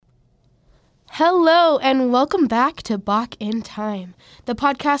Hello, and welcome back to Bach in Time, the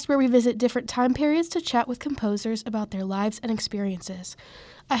podcast where we visit different time periods to chat with composers about their lives and experiences.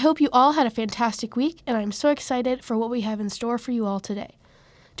 I hope you all had a fantastic week, and I'm so excited for what we have in store for you all today.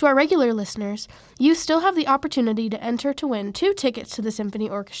 To our regular listeners, you still have the opportunity to enter to win 2 tickets to the Symphony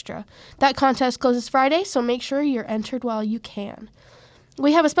Orchestra. That contest closes Friday, so make sure you're entered while you can.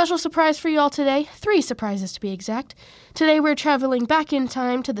 We have a special surprise for you all today, 3 surprises to be exact. Today we're traveling back in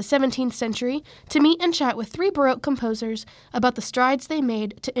time to the 17th century to meet and chat with 3 Baroque composers about the strides they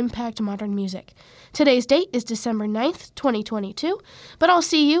made to impact modern music. Today's date is December 9th, 2022, but I'll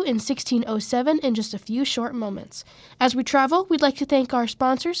see you in 1607 in just a few short moments. As we travel, we'd like to thank our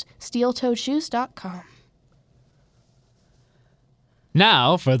sponsors, SteelToedShoes.com.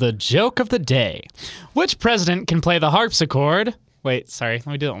 Now for the joke of the day. Which president can play the harpsichord? Wait, sorry. Let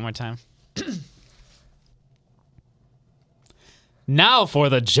me do that one more time. Now for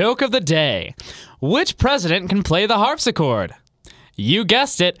the joke of the day. Which president can play the harpsichord? You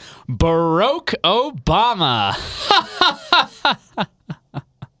guessed it, Barack Obama.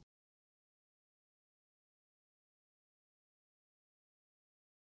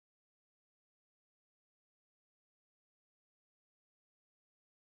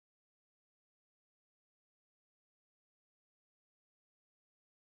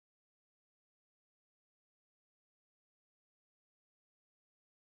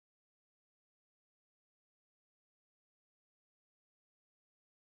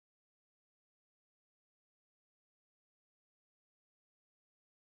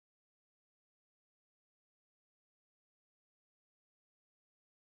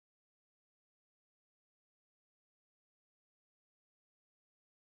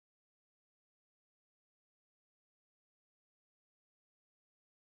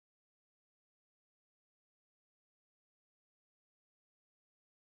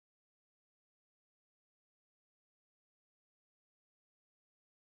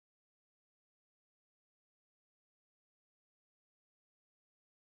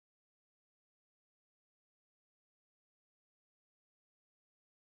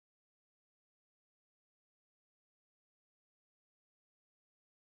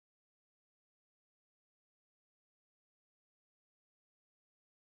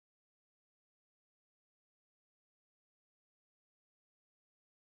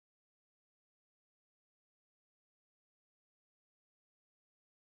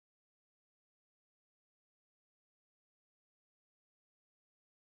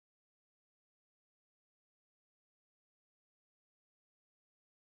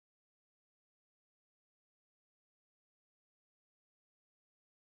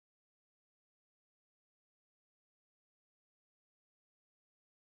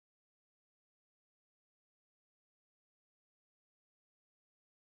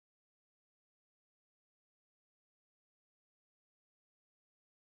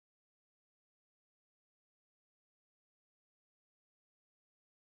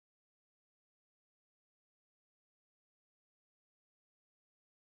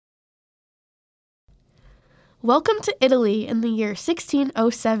 Welcome to Italy in the year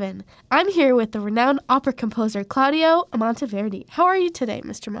 1607. I'm here with the renowned opera composer Claudio Monteverdi. How are you today,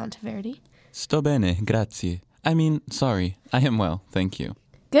 Mr. Monteverdi? Sto bene, grazie. Sorry, I am well, thank you.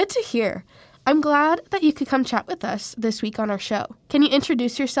 Good to hear. I'm glad that you could come chat with us this week on our show. Can you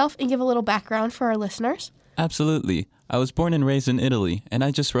introduce yourself and give a little background for our listeners? Absolutely. I was born and raised in Italy, and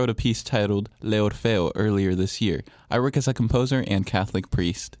I just wrote a piece titled L'Orfeo earlier this year. I work as a composer and Catholic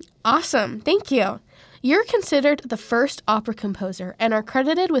priest. Awesome, thank you. You're considered the first opera composer and are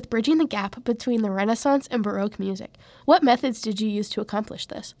credited with bridging the gap between the Renaissance and Baroque music. What methods did you use to accomplish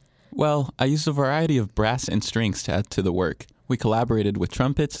this? Well, I used a variety of brass and strings to add to the work. We collaborated with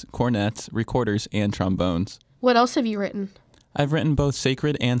trumpets, cornets, recorders, and trombones. What else have you written? I've written both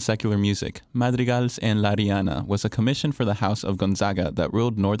sacred and secular music. Madrigals and L'Arianna was a commission for the House of Gonzaga that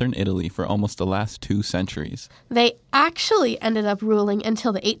ruled northern Italy for almost the last 2 centuries. They actually ended up ruling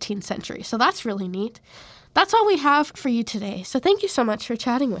until the 18th century, so that's really neat. That's all we have for you today, so thank you so much for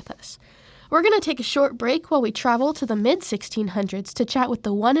chatting with us. We're going to take a short break while we travel to the mid-1600s to chat with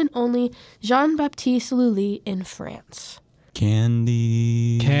the one and only Jean-Baptiste Lully in France.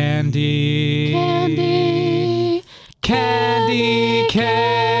 Candy. Candy. Candy. Candy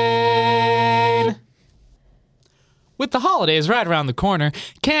cane. With the holidays right around the corner,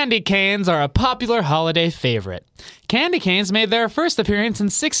 candy canes are a popular holiday favorite. Candy canes made their first appearance in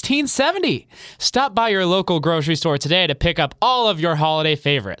 1670. Stop by your local grocery store today to pick up all of your holiday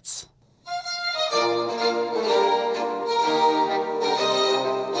favorites.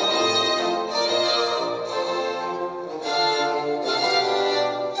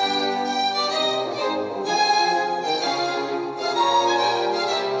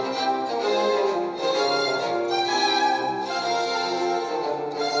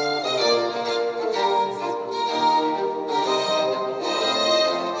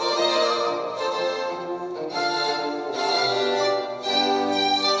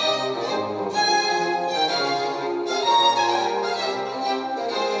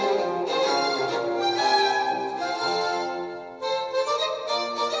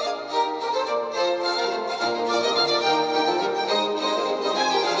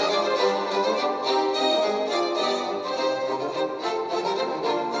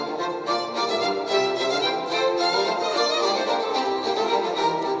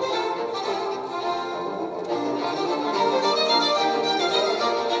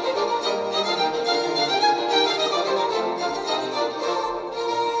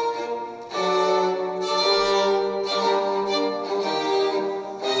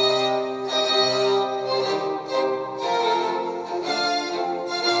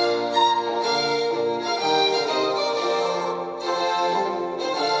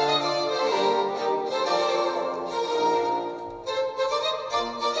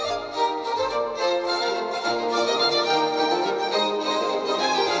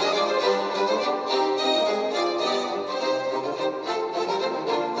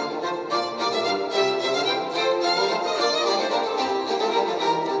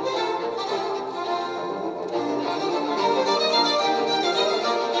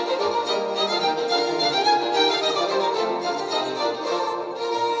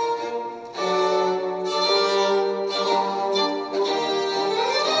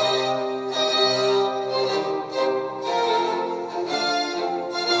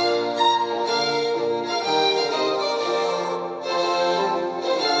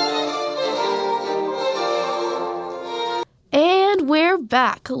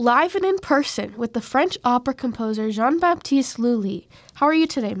 back, live and in person, with the French opera composer Jean-Baptiste Lully. How are you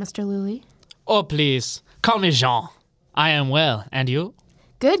today, Mr. Lully? Oh, please, call me Jean. I am well, and you?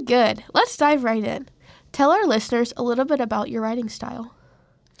 Good, good. Let's dive right in. Tell our listeners a little bit about your writing style.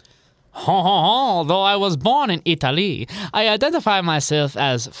 Though I was born in Italy, I identify myself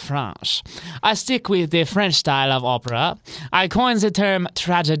as French. I stick with the French style of opera. I coined the term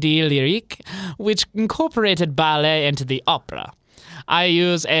tragédie lyrique, which incorporated ballet into the opera. I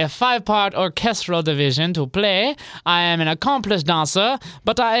use a 5-part orchestral division to play. I am an accomplished dancer,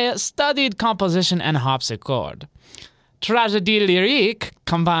 but I studied composition and harpsichord. Tragédie lyrique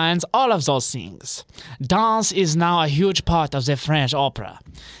combines all of those things. Dance is now a huge part of the French opera.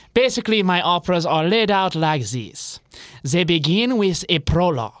 Basically, my operas are laid out like this. They begin with a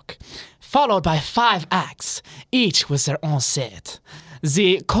prologue, followed by 5 acts, each with their own set.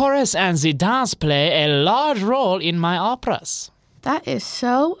 The chorus and the dance play a large role in my operas. That is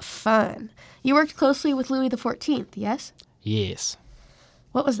so fun. You worked closely with Louis XIV, yes? Yes.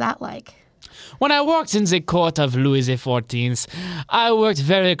 What was that like? When I worked in the court of Louis XIV, I worked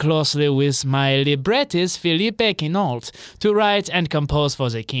very closely with my librettist Philippe Quinault to write and compose for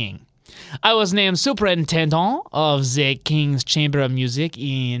the king. I was named superintendent of the King's Chamber of Music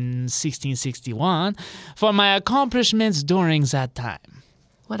in 1661 for my accomplishments during that time.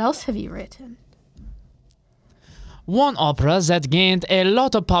 What else have you written? One opera that gained a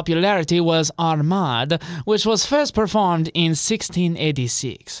lot of popularity was Armade, which was first performed in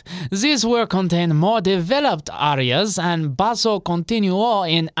 1686. This work contained more developed arias and basso continuo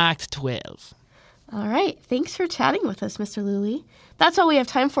in Act 12. All right. Thanks for chatting with us, Mr. Lully. That's all we have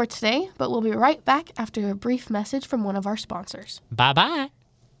time for today, but we'll be right back after a brief message from one of our sponsors. Bye-bye.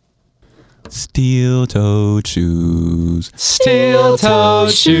 Steel-toed shoes.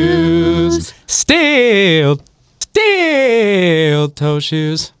 Steel-toed shoes. Steel-toe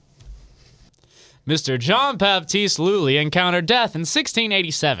shoes. Mr. Jean-Baptiste Lully encountered death in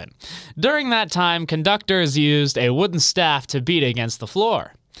 1687. During that time, conductors used a wooden staff to beat against the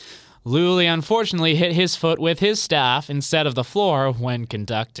floor. Lully unfortunately hit his foot with his staff instead of the floor when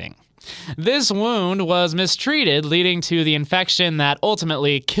conducting. This wound was mistreated, leading to the infection that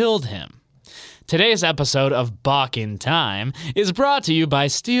ultimately killed him. Today's episode of Bach in Time is brought to you by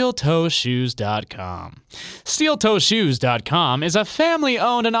SteelToeShoes.com. SteelToeShoes.com is a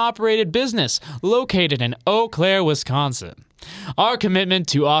family-owned and operated business located in Eau Claire, Wisconsin. Our commitment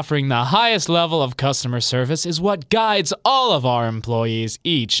to offering the highest level of customer service is what guides all of our employees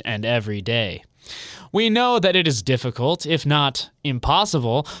each and every day. We know that it is difficult, if not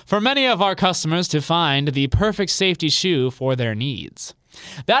impossible, for many of our customers to find the perfect safety shoe for their needs.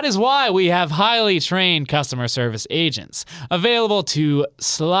 That is why we have highly trained customer service agents available to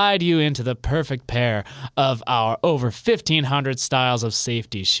slide you into the perfect pair of our over 1,500 styles of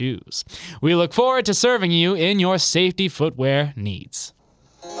safety shoes. We look forward to serving you in your safety footwear needs.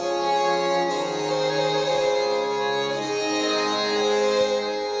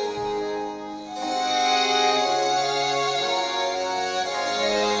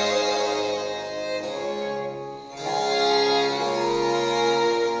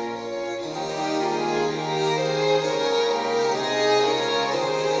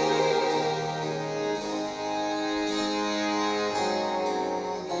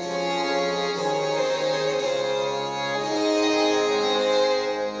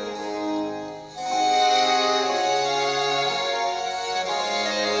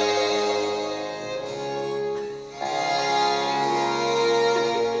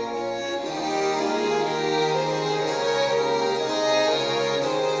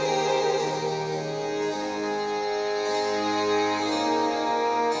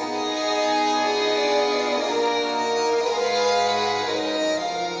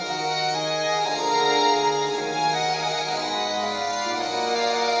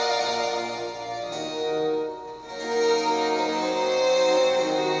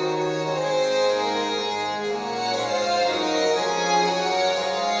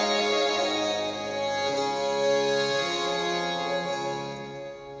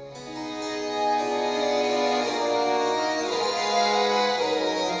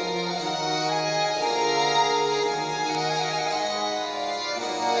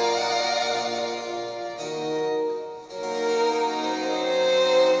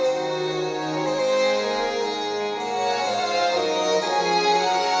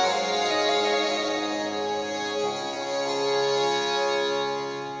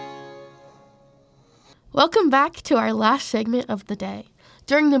 Welcome back to our last segment of the day.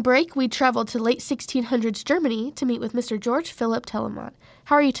 During the break, we traveled to late 1600s Germany to meet with Mr. George Philipp Telemann.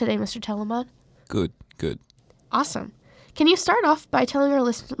 How are you today, Mr. Telemann? Good. Awesome. Can you start off by telling our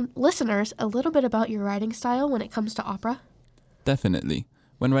listeners a little bit about your writing style when it comes to opera? Definitely.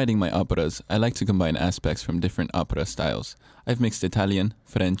 When writing my operas, I like to combine aspects from different opera styles. I've mixed Italian,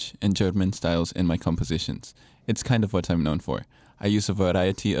 French, and German styles in my compositions. It's kind of what I'm known for. I use a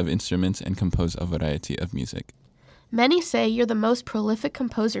variety of instruments and compose a variety of music. Many say you're the most prolific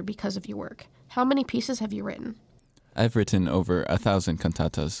composer because of your work. How many pieces have you written? I've written over 1,000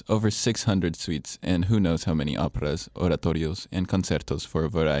 cantatas, over 600 suites, and who knows how many operas, oratorios, and concertos for a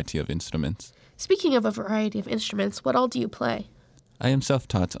variety of instruments. Speaking of a variety of instruments, what all do you play? I am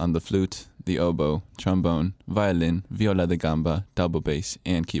self-taught on the flute, the oboe, trombone, violin, viola da gamba, double bass,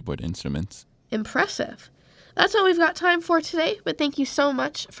 and keyboard instruments. Impressive. That's all we've got time for today, but thank you so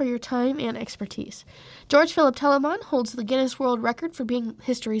much for your time and expertise. George Philip Telemann holds the Guinness World Record for being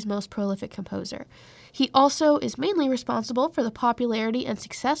history's most prolific composer. He also is mainly responsible for the popularity and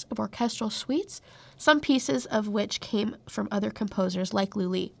success of orchestral suites, some pieces of which came from other composers like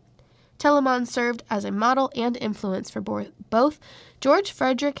Lully. Telemann served as a model and influence for both George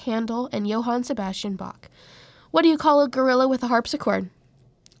Frederick Handel and Johann Sebastian Bach. What do you call a gorilla with a harpsichord?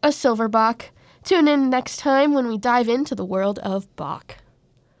 A silver Bach. Tune in next time when we dive into the world of Bach.